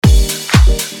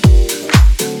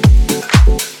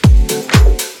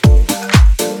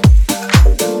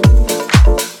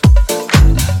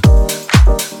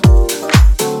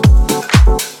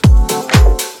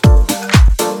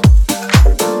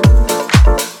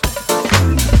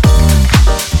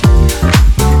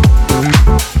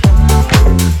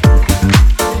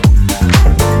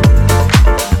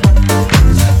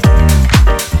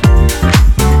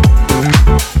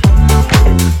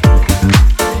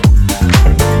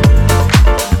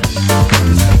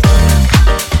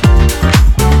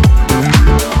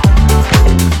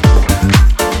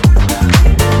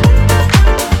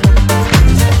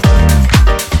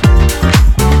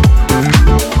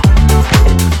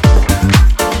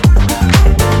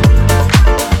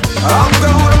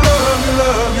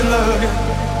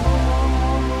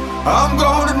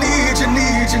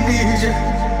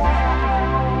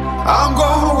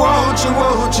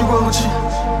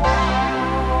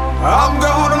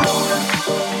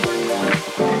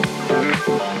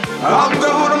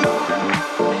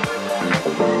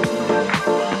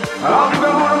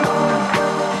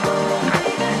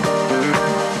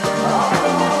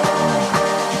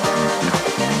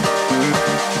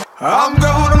I'm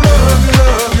gonna love you,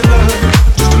 love you, love you,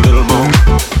 just a little more.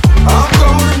 I'm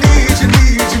gonna need you,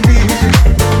 need you, need you.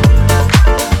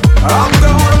 I'm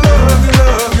gonna love you,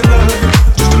 love you, love you,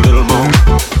 just a little more.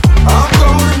 I'm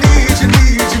gonna need you,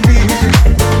 need you, need you.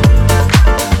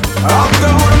 I'm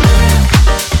gonna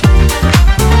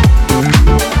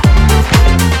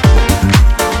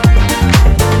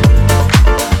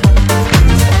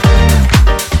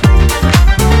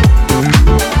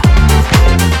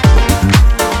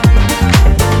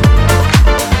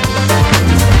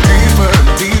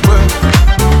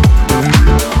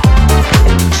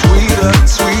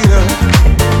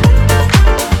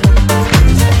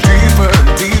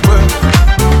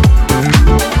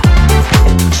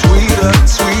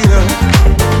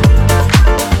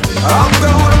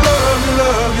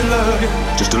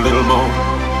just a little more.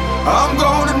 I'm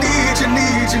gonna need you,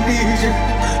 need you, need you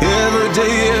every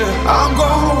day, yeah. I'm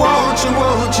gonna want you,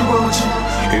 want you, want you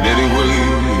in any way,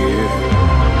 yeah.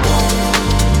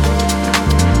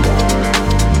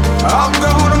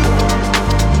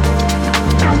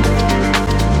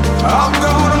 I'm